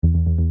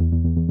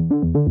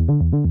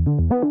Welcome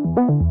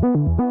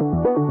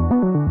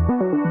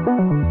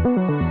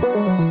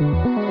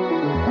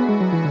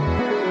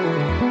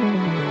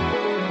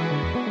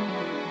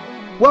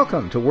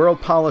to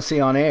World Policy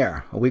on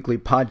Air, a weekly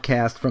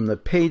podcast from the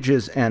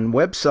pages and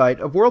website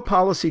of World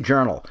Policy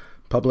Journal,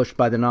 published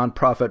by the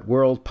nonprofit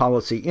World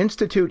Policy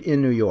Institute in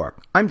New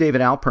York. I'm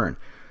David Alpern.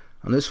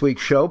 On this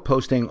week's show,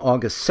 posting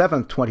August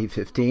 7th,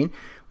 2015,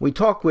 we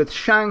talk with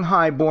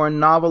Shanghai-born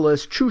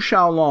novelist Qiu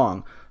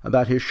Xiaolong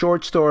about his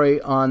short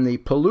story on the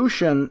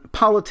pollution,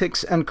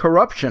 politics, and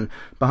corruption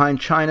behind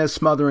China's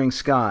smothering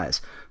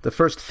skies, the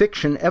first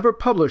fiction ever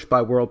published by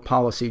World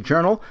Policy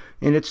Journal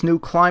in its new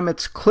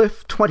Climate's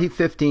Cliff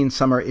 2015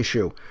 summer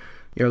issue.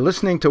 You're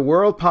listening to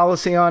World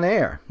Policy on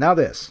Air. Now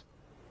this.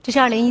 这是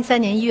2013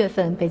年1月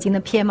份北京的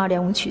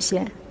PM2.5 曲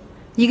线，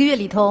一个月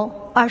里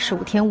头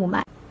25天雾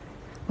霾。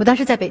我当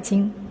时在北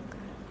京，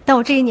当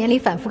我这一年里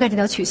反复看这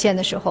条曲线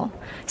的时候，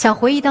想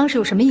回忆当时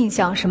有什么印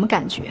象、什么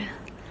感觉，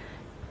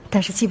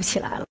但是记不起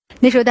来了。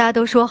那时候大家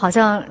都说，好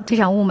像这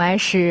场雾霾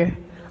是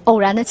偶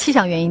然的气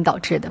象原因导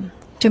致的，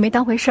就没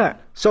当回事儿。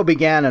So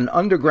began an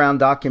underground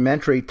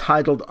documentary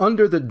titled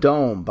Under the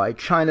Dome by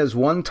China's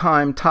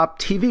one-time top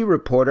TV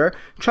reporter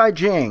Chai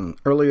Jing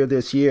earlier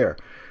this year,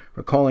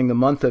 recalling the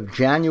month of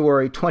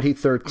January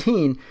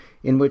 2013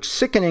 in which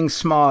sickening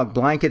smog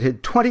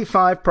blanketed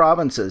 25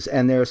 provinces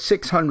and their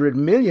 600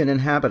 million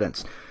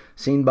inhabitants.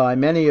 Seen by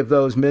many of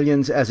those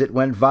millions as it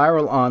went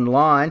viral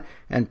online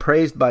and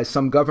praised by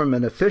some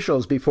government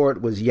officials before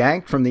it was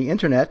yanked from the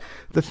internet,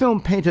 the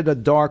film painted a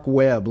dark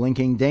web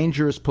linking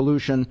dangerous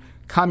pollution,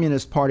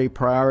 Communist Party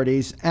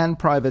priorities, and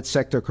private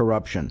sector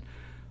corruption.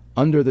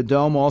 Under the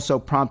Dome also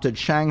prompted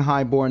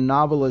Shanghai-born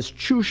novelist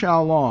Qiu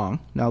Xiaolong,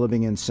 now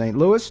living in St.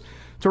 Louis,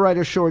 to write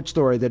a short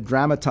story that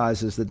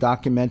dramatizes the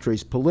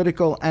documentary's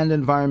political and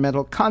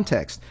environmental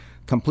context,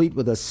 complete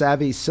with a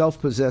savvy,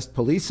 self-possessed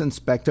police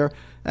inspector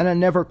and a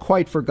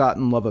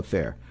never-quite-forgotten love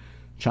affair.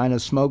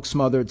 China's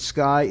Smoke-Smothered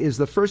Sky is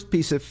the first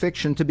piece of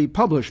fiction to be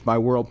published by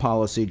World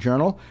Policy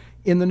Journal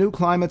in the new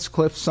Climate's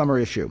Cliff summer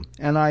issue,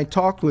 and I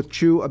talked with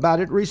Qiu about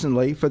it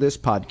recently for this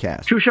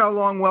podcast. Qiu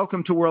Xiaolong,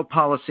 welcome to World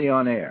Policy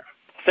on Air.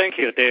 Thank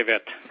you,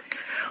 David.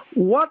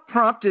 What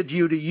prompted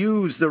you to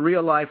use the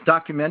real-life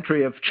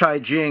documentary of Chai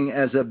Jing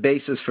as a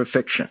basis for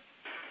fiction?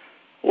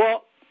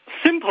 Well,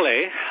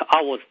 simply,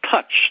 I was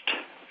touched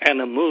and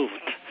moved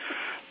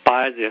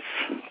by this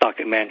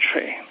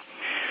documentary.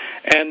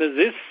 And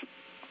this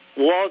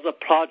was a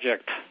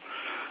project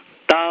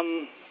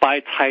done by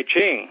Chai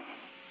Jing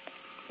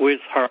with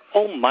her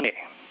own money.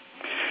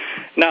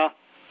 Now,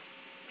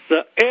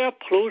 the air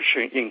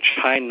pollution in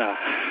China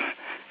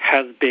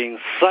has been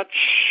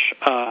such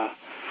a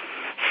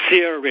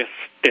serious,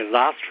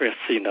 disastrous,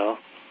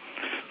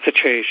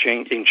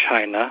 situation in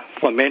China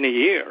for many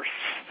years.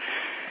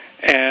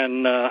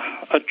 And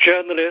a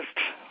journalist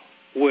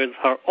with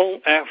her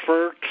own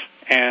effort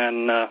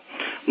and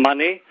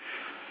money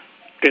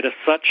did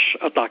such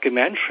a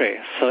documentary.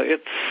 So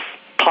it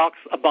talks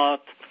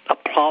about a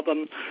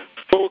problem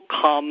so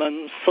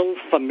common, so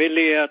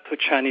familiar to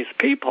Chinese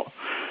people.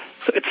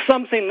 So it's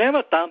something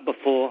never done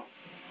before,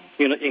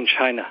 in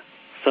China.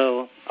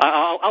 So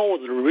I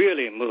was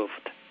really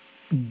moved.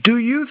 Do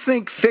you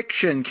think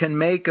fiction can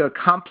make a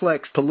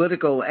complex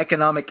political,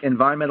 economic,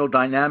 environmental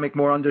dynamic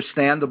more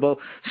understandable,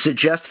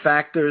 suggest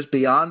factors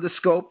beyond the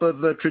scope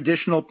of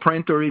traditional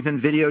print or even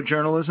video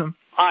journalism?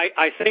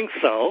 I think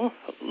so.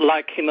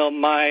 Like,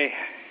 my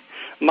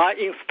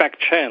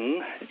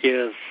inspection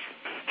is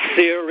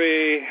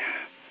series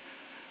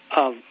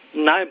of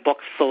 9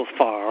 books so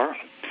far.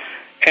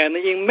 And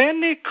in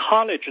many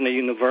colleges and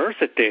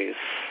universities,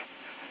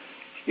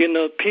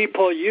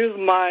 people use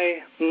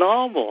my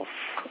novels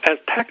as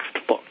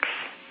textbooks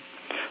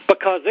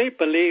because they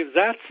believe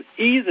that's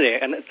easy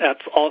and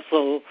that's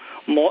also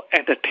more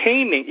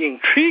entertaining,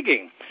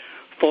 intriguing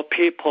for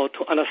people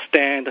to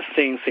understand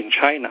things in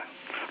China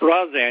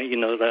rather than,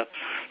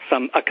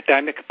 some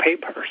academic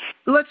papers.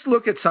 Let's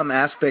look at some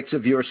aspects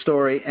of your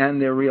story and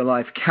their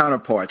real-life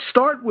counterparts.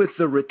 Start with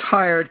the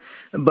retired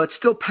but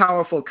still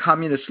powerful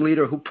communist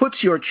leader who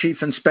puts your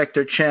Chief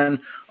Inspector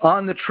Chen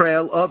on the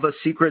trail of a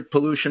secret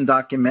pollution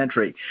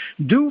documentary.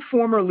 Do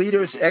former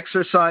leaders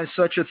exercise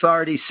such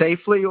authority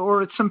safely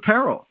or at some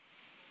peril?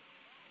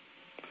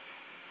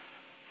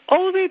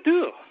 Oh, they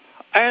do.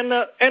 And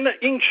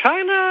in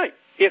China,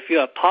 if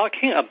you're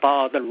talking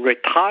about the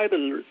retired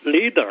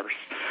leaders,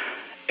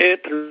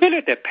 it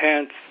really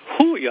depends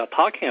who you're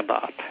talking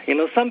about.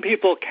 Some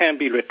people can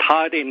be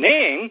retired in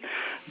name,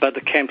 but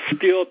can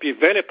still be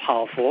very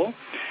powerful.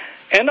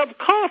 And of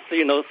course,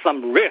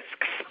 some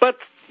risks. But,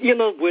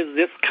 with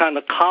this kind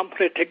of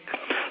complex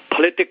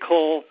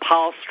political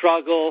power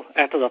struggle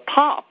at the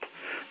top,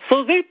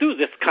 so they do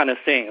this kind of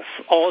things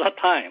all the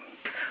time.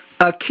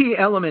 A key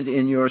element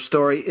in your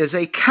story is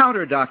a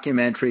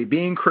counter-documentary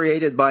being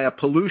created by a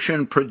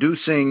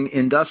pollution-producing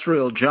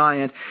industrial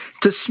giant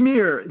to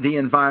smear the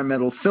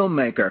environmental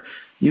filmmaker,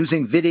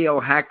 using video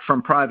hacked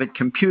from private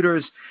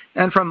computers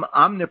and from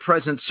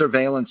omnipresent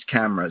surveillance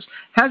cameras.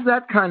 Has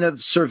that kind of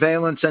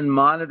surveillance and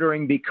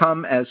monitoring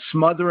become as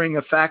smothering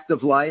a fact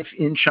of life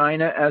in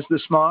China as the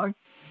smog?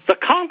 The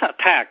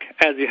counterattack,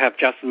 as you have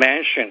just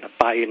mentioned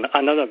by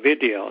another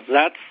video,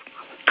 that's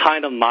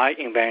kind of my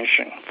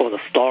invention for the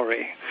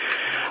story.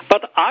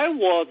 But I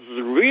was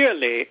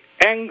really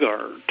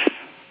angered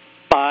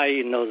by,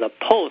 the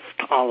post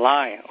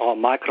online or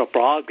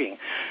microblogging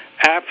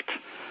after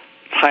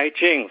Cai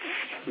Jing's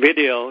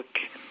video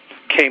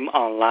came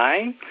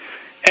online,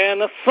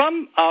 and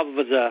some of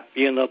the,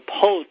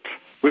 posts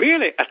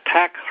really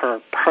attack her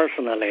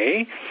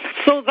personally.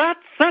 So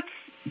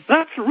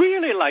that's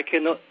really like,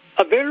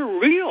 a very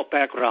real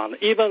background,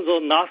 even though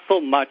not so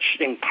much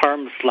in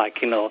terms like,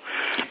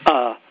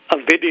 a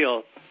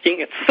video in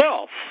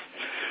itself.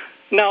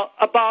 Now,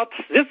 about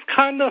this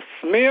kind of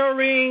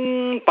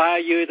smearing by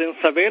using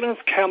surveillance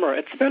camera,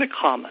 it's very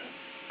common.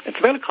 It's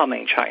very common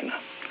in China.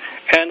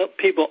 And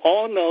people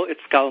all know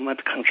it's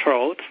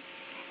government-controlled,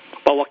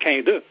 but what can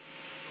you do?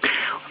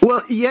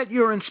 Well, yet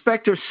your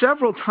inspector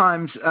several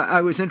times,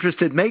 I was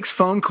interested, makes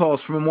phone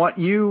calls from what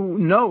you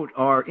note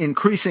are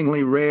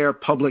increasingly rare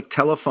public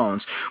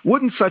telephones.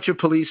 Wouldn't such a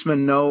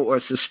policeman know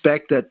or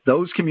suspect that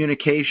those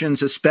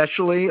communications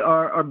especially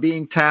are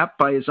being tapped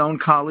by his own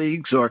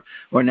colleagues or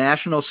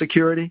national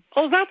security?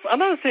 Oh, that's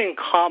another thing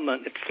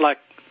common.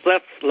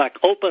 That's like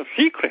open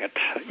secret.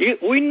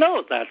 We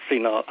know that,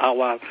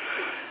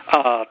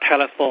 our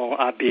telephone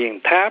are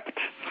being tapped.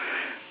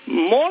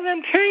 More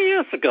than 10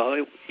 years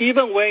ago,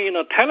 even when,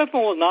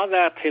 telephone was not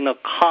that,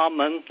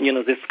 common,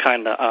 this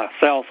kind of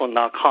cell phone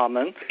not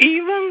common,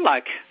 even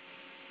like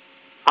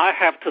I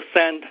have to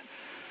send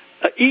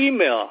an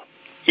email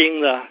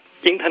in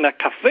the internet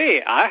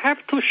cafe, I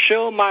have to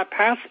show my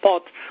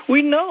passport.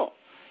 We know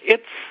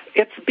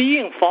it's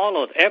being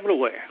followed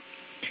everywhere.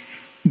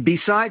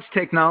 Besides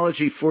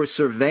technology for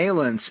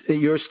surveillance,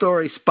 your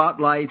story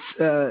spotlights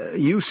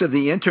use of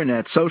the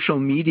internet, social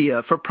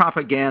media, for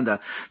propaganda.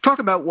 Talk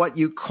about what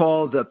you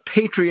call the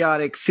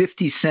patriotic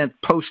 50-cent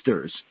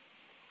posters.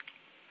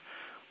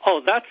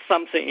 Oh, that's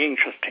something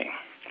interesting.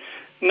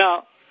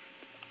 Now,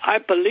 I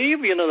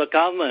believe, the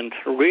government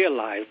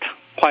realized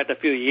quite a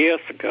few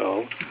years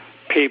ago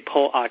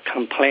people are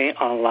complaining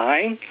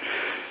online.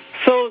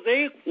 So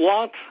they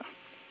want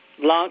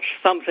to launch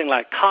something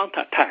like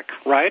counterattack,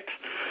 right?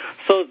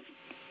 So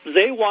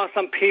they want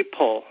some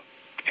people,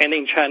 and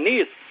in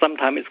Chinese,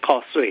 sometimes it's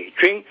called sui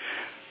jun.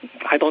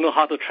 I don't know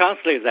how to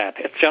translate that.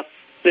 It's just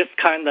this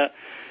kind of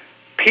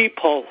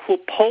people who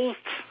post,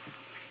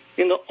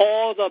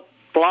 all the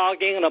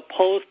blogging and the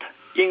post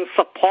in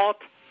support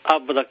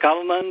of the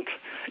government,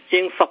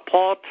 in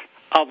support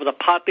of the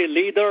party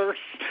leaders,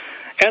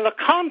 and the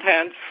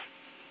contents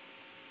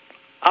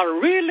are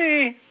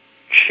really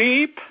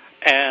cheap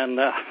and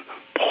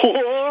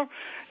poor,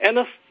 and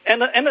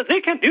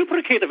they can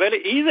duplicate very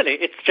easily.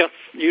 It's just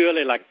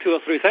usually like 2 or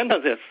 3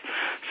 sentences.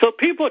 So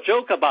people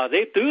joke about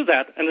they do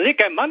that, and they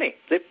get money.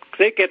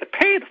 They get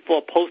paid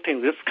for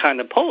posting this kind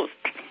of post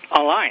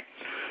online.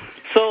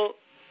 So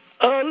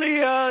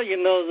earlier,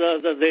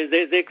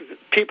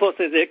 people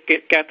say they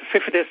get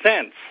 50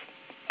 cents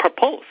per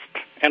post,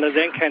 and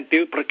then can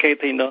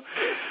duplicate,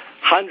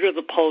 hundreds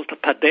of posts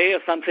per day or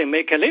something,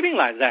 make a living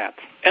like that.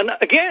 And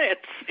again,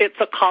 it's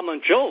a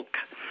common joke.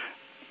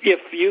 If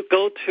you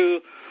go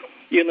to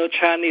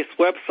Chinese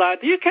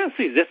website, you can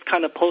see this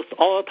kind of post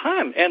all the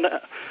time. And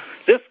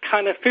this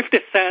kind of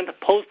 50-cent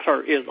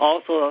poster is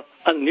also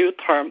a new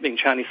term in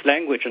Chinese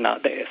language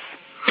nowadays.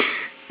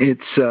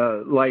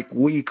 It's like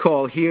we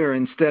call here,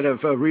 instead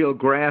of a real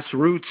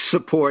grassroots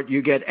support,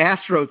 you get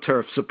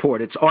AstroTurf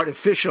support. It's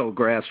artificial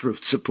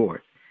grassroots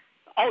support.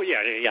 Oh,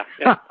 yeah.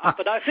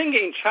 But I think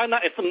in China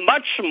it's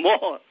much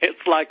more.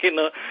 It's like,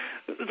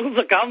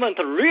 the government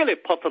really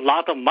puts a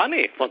lot of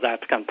money for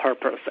that kind of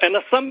purpose. And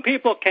some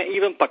people can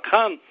even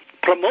become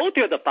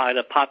promoted by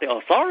the party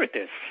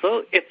authorities.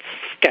 So it's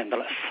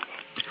scandalous.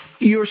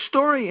 Your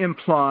story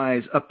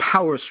implies a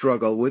power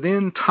struggle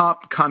within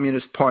top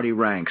Communist Party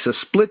ranks, a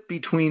split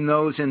between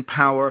those in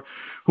power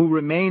who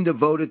remain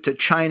devoted to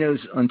China's,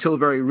 until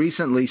very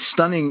recently,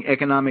 stunning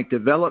economic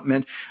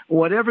development,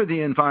 whatever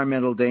the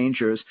environmental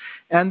dangers,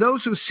 and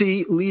those who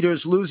see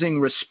leaders losing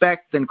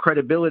respect and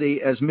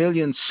credibility as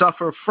millions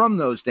suffer from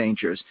those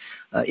dangers.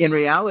 In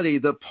reality,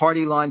 the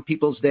party-line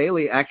People's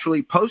Daily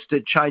actually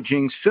posted Cai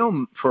Jing's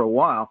film for a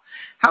while.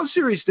 How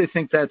serious do you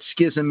think that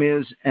schism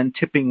is, and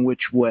tipping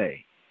which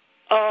way?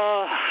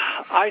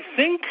 I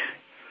think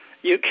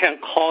you can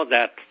call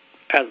that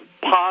as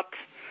part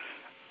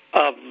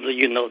of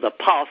the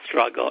power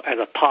struggle at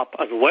the top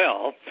as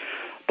well,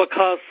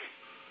 because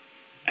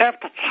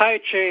after Cai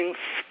Jing's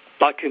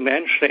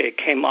documentary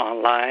came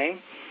online,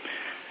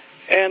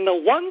 and the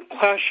one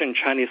question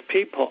Chinese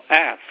people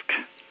ask,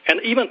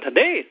 and even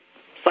today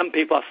some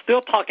people are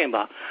still talking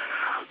about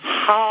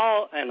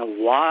how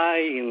and why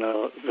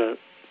the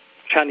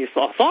Chinese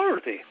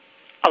authority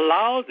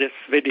allow this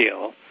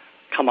video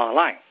come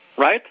online,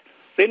 right?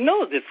 They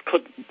know this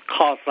could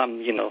cause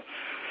some,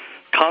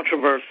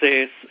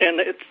 controversies, and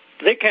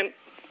they can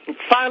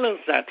silence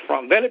that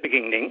from very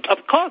beginning.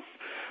 Of course,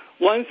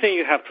 one thing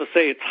you have to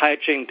say is Cai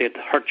Jing did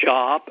her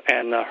job,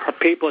 and her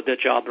people did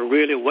the job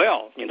really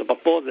well.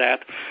 Before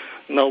that,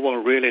 no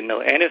one really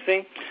knew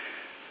anything.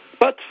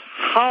 But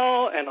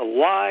how and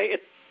why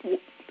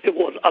it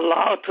was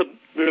allowed to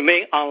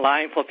remain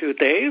online for a few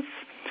days,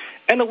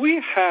 and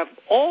we have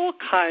all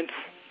kinds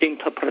of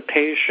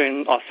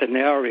interpretation or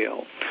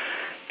scenario.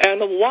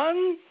 And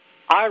one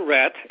I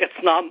read, it's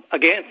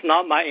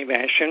not my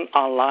invention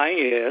online,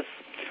 is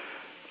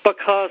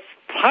because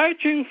Cai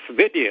Jing's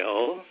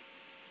video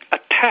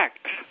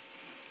attacked,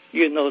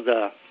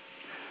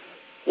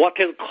 what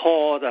is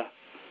called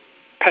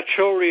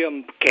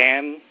petroleum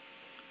game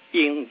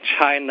in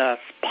China's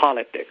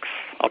politics,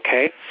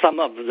 okay? Some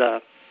of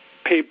the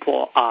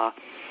people are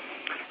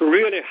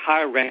really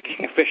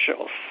high-ranking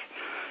officials.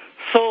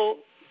 So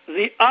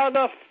the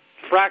other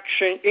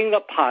fraction in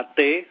the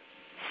party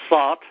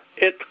thought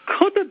it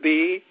could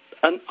be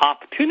an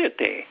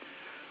opportunity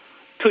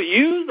to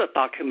use the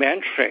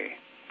documentary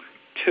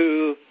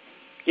to,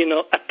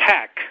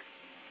 attack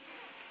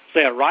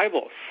their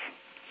rivals.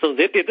 So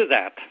they did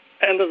that.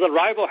 And the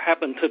rival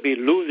happened to be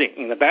losing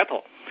in the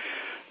battle.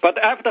 But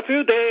after a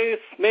few days,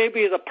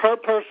 maybe the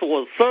purpose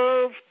was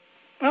served.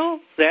 Well,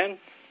 then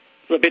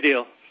the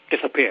video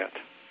disappeared.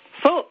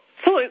 So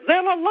there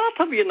are a lot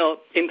of,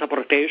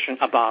 interpretation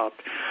about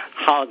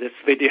how this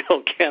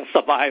video can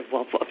survive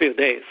for a few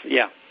days.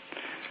 Yeah.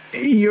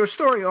 Your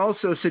story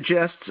also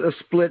suggests a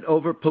split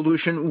over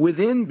pollution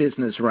within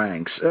business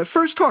ranks.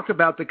 First, talk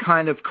about the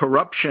kind of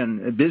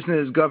corruption,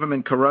 business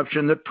government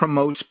corruption, that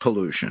promotes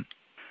pollution.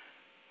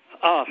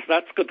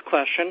 That's a good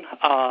question.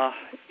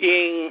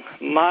 In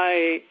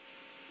my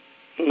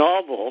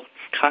novel,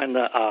 kind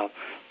of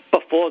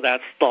before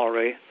that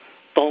story,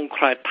 Don't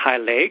Cry Thai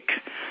Lake,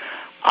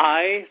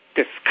 I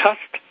discussed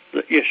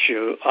the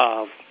issue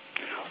of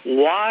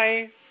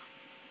why,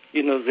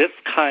 this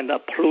kind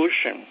of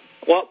pollution.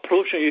 Well,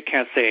 pollution, you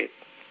can say,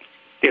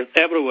 is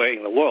everywhere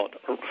in the world.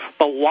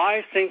 But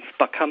why things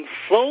become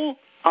so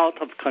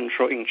out of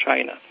control in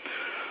China?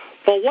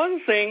 For one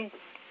thing,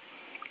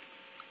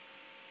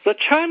 the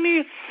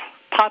Chinese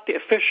party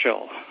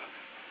official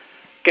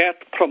get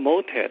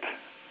promoted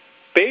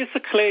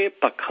basically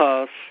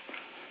because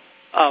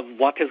of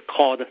what is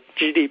called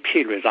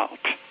GDP result.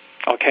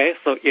 Okay,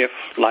 so if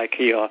like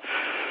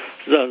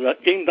the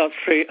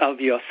industry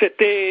of your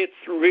city is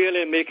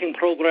really making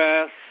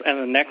progress, and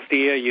the next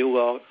year you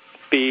will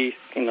be,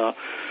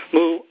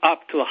 move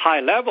up to a high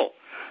level.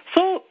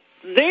 So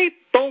they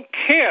don't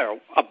care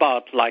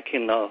about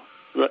the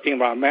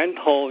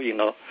environmental,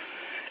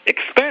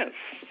 expense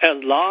as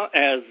long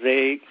as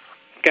they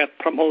get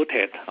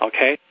promoted.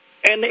 Okay.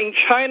 And in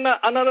China,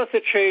 another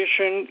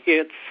situation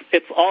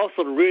it's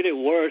also really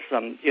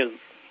worrisome is,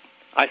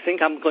 I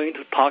think I'm going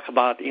to talk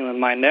about in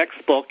my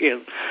next book, is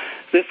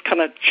this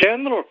kind of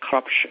general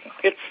corruption.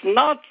 It's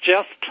not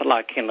just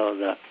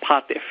the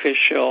party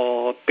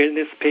official,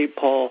 business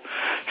people.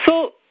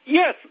 So,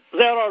 yes,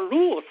 there are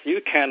rules.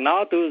 You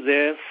cannot do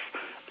this.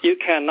 You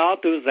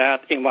cannot do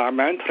that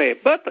environmentally.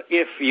 But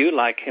if you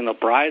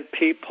bribe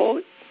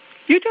people,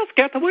 you just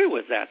get away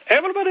with that.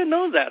 Everybody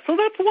knows that. So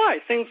that's why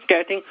things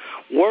getting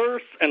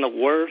worse and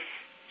worse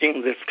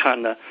in this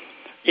kind of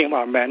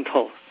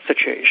environmental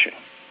situation.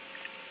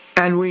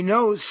 And we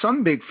know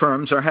some big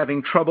firms are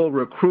having trouble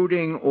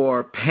recruiting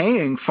or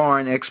paying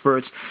foreign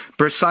experts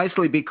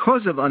precisely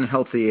because of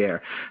unhealthy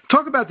air.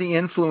 Talk about the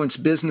influence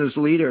business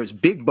leaders,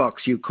 big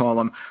bucks you call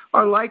them,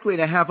 are likely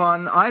to have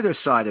on either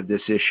side of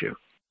this issue.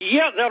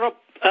 Yeah, there are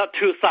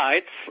two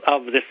sides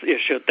of this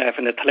issue,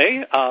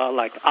 definitely. I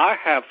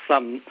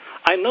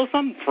know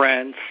some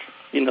friends,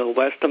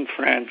 Western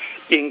friends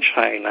in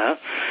China,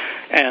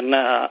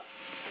 and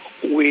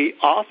we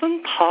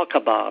often talk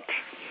about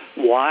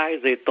why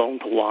they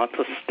don't want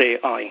to stay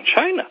on in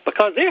China,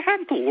 because they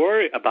have to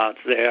worry about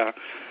their,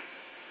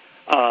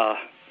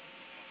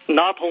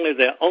 not only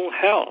their own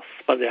health,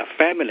 but their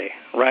family,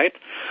 right?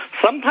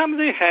 Sometimes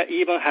they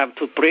even have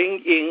to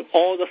bring in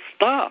all the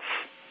stuff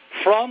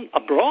from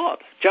abroad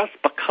just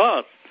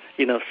because,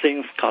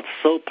 things got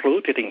so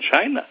polluted in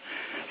China.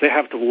 They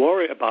have to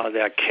worry about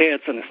their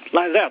kids and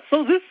like that.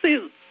 So this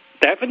is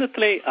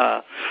definitely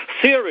a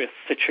serious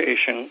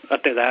situation, a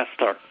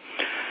disaster.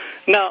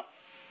 Now,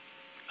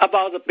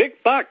 about the big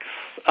bucks,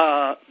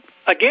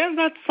 again,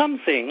 that's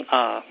something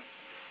I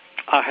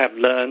have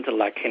learned,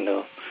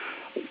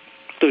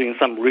 doing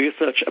some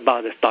research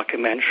about this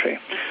documentary.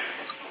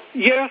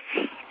 Yes,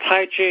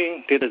 Cai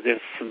Jing did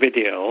this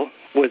video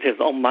with his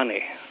own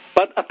money,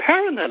 but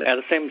apparently at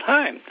the same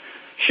time,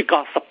 she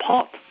got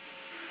support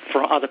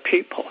from other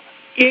people,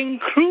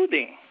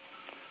 including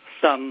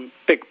some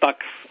big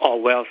bucks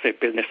or wealthy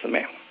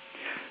businessmen.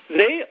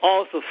 They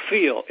also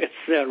feel it's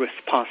their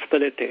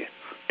responsibility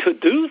to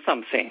do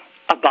something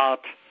about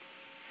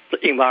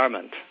the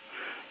environment.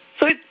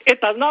 So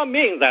it does not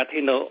mean that,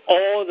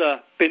 all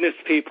the business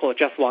people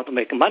just want to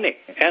make money.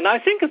 And I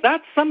think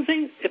that's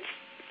something it's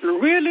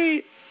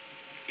really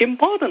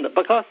important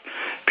because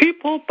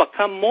people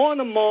become more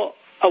and more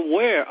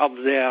aware of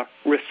their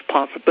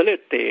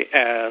responsibility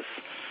as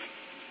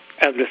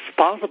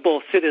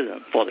responsible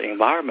citizens for the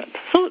environment.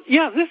 So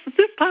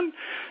this time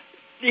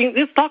in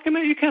this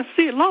document you can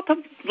see a lot of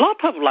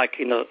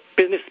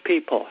business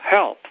people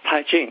help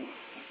Caijing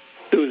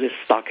do this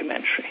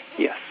documentary.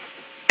 Yes.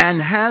 And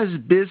has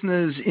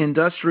business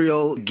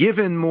industrial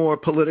given more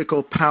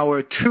political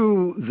power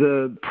to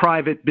the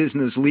private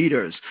business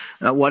leaders,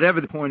 whatever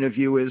the point of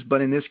view is,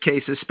 but in this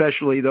case,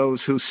 especially those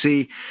who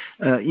see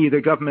either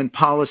government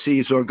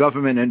policies or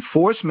government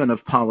enforcement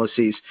of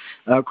policies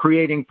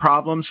creating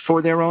problems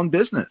for their own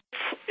business?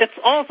 It's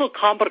also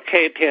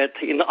complicated.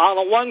 On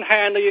the one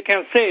hand, you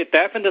can say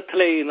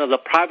definitely, the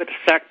private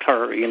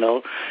sector,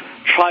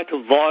 try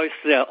to voice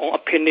their own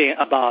opinion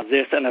about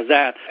this and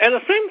that. At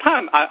the same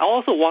time, I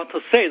also want to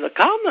say the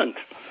government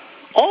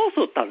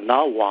also does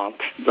not want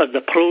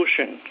the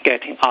pollution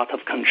getting out of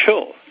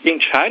control. In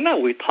China,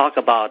 we talk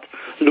about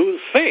lose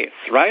faith,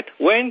 right?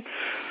 When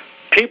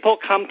people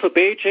come to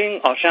Beijing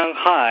or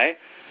Shanghai,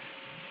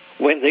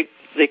 when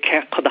they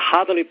could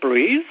hardly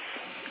breathe,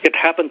 it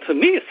happened to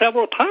me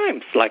several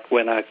times, like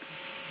when I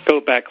go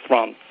back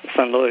from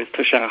St. Louis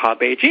to Shanghai,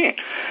 Beijing.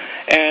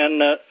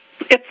 And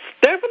it's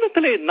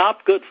definitely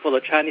not good for the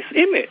Chinese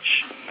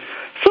image.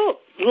 So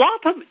a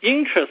lot of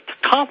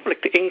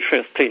conflict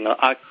interest,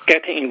 are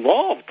getting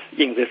involved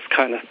in this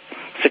kind of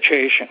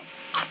situation.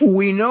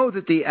 We know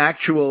that the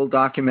actual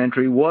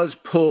documentary was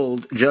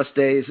pulled just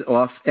days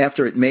off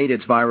after it made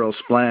its viral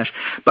splash,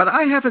 but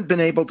I haven't been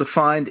able to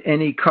find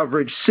any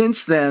coverage since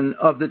then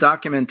of the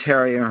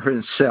documentarian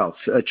herself,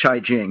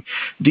 Caijing.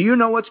 Do you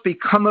know what's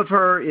become of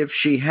her, if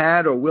she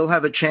had or will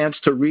have a chance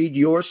to read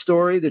your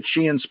story that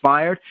she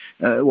inspired,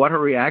 what her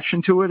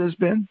reaction to it has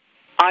been?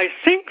 I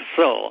think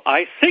so.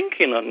 I think,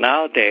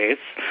 nowadays,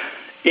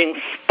 in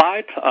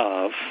spite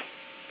of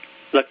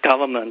the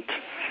government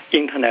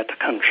internet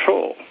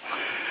control,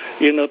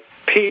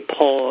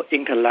 people,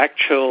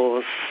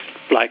 intellectuals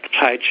like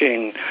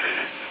Caijing,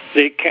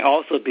 they can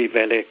also be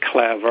very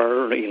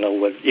clever,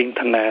 with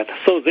internet.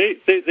 So they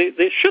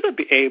should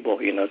be able,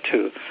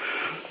 to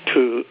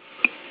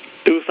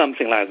do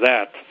something like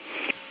that.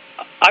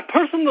 I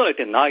personally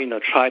did not,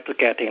 try to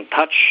get in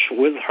touch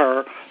with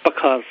her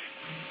because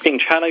in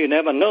China you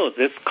never know,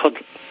 this could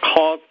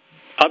cause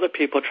other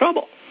people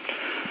trouble.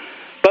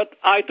 But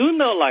I do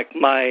know, like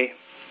my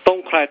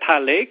Don't Cry Tai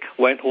Lake,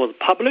 when it was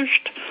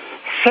published,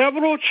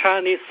 several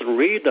Chinese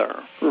readers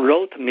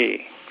wrote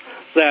me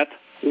that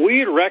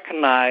we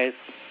recognize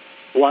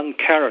one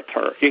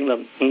character in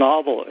the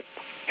novel.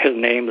 His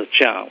name is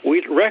Jiang.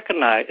 We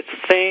recognize it's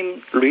the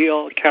same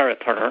real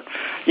character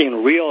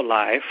in real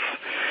life,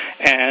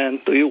 and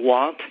do you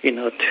want,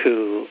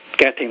 to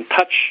get in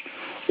touch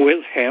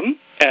with him?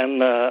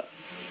 And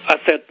I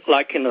said,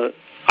 I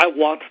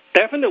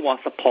definitely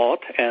want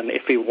support, and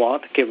if you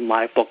want, give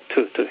my book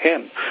to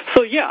him.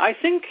 So I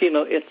think,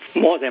 it's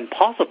more than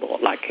possible,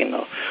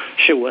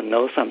 she would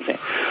know something.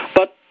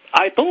 But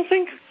I don't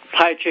think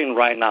Caijing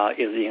right now is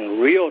in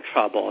real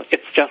trouble.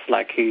 It's just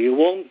you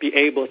won't be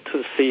able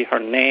to see her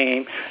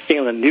name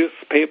in the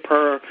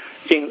newspaper,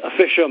 in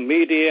official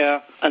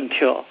media,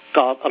 until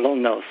God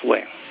alone knows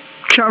when.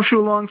 Qiu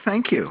Xiaolong,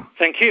 thank you.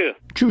 Thank you.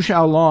 Qiu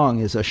Xiaolong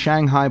is a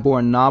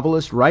Shanghai-born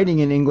novelist writing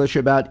in English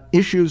about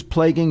issues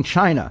plaguing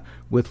China,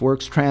 with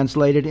works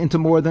translated into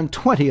more than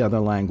 20 other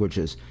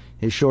languages.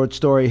 His short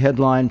story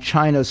headlined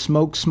China's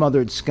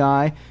Smoke-Smothered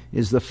Sky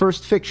is the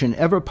first fiction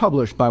ever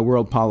published by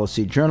World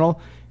Policy Journal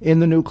in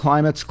the new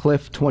Climate's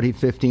Cliff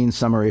 2015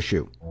 summer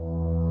issue.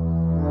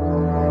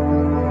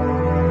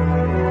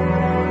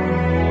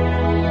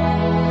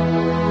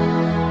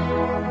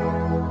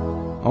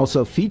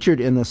 Also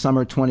featured in the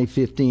summer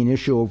 2015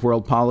 issue of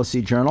World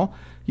Policy Journal,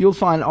 you'll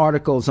find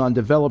articles on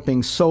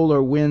developing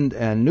solar, wind,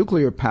 and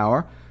nuclear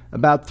power,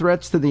 about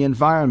threats to the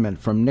environment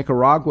from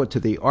Nicaragua to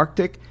the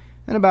Arctic,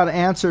 and about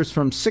answers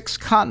from 6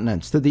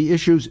 continents to the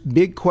issue's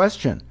big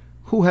question: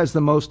 who has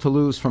the most to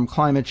lose from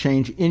climate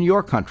change in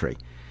your country?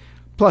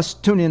 Plus,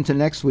 tune in to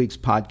next week's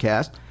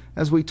podcast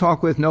as we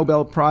talk with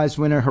Nobel Prize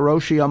winner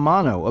Hiroshi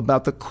Amano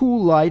about the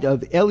cool light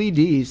of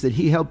LEDs that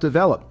he helped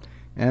develop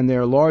and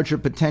their larger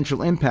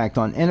potential impact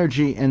on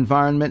energy,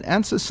 environment,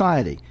 and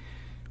society.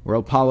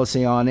 World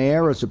Policy On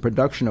Air is a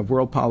production of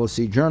World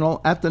Policy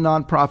Journal at the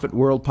nonprofit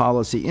World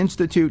Policy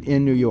Institute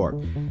in New York.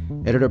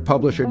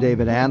 Editor-publisher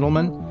David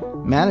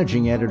Andelman,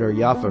 managing editor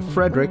Yaffa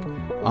Frederick,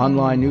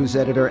 online news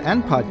editor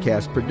and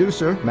podcast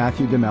producer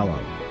Matthew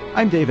DeMello.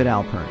 I'm David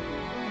Alpern.